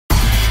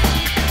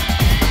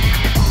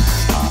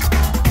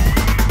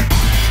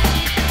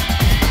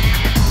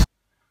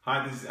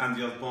Hi, this is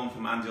Andy Osborne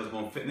from Andy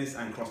Osborne Fitness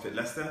and CrossFit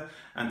Leicester,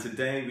 and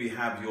today we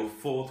have your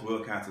fourth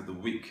workout of the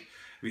week.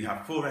 We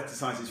have 4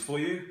 exercises for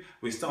you.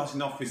 We're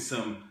starting off with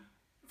some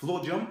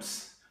floor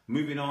jumps,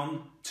 moving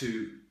on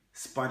to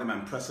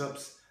Spider-Man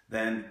press-ups,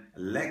 then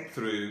leg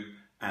through,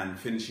 and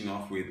finishing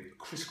off with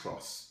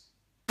crisscross.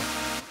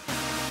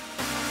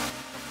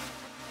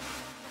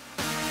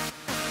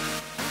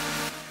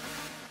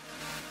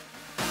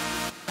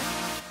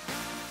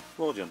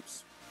 Floor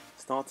jumps.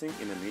 Starting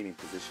in a kneeling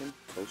position,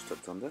 toes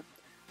tucked under,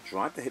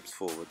 drive the hips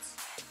forwards,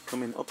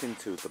 coming up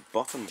into the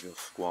bottom of your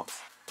squat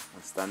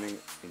and standing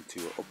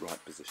into your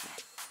upright position.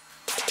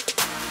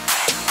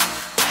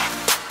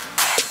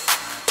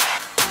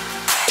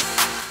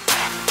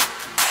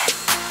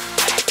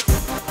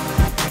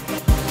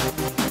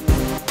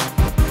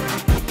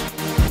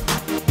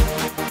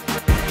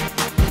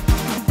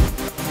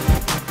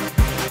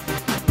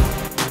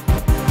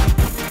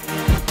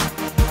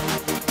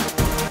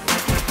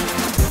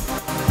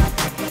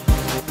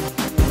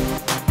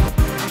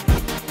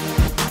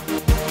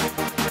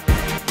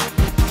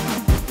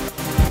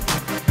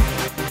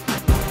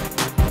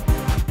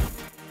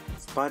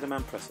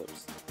 Spider-Man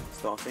press-ups.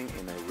 Starting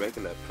in a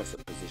regular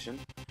press-up position,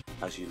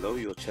 as you lower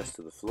your chest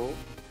to the floor,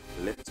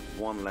 lift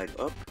one leg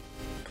up,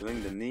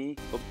 pulling the knee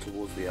up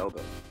towards the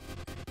elbow.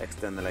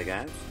 Extend the leg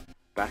out,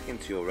 back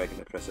into your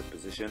regular press-up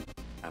position,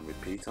 and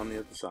repeat on the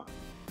other side.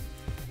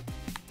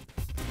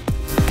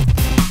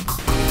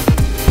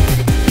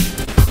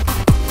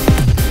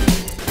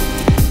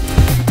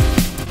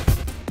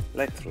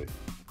 Leg through.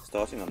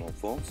 Starting on all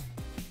fours,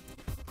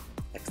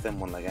 extend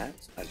one leg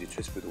out as you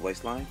twist through the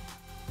waistline,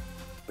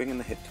 bringing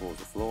the hip towards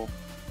the floor,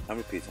 and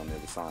repeat on the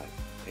other side.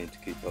 Aim to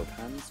keep both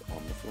hands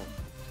on the floor.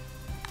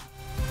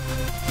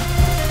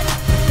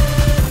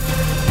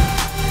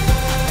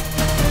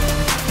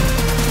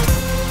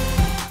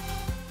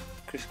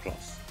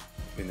 Crisscross.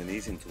 Bring the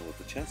knees in towards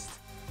the chest,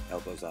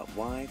 elbows out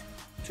wide,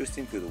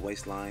 twisting through the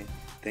waistline.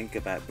 Think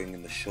about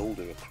bringing the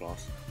shoulder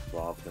across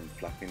rather than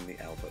flapping the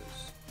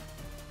elbows.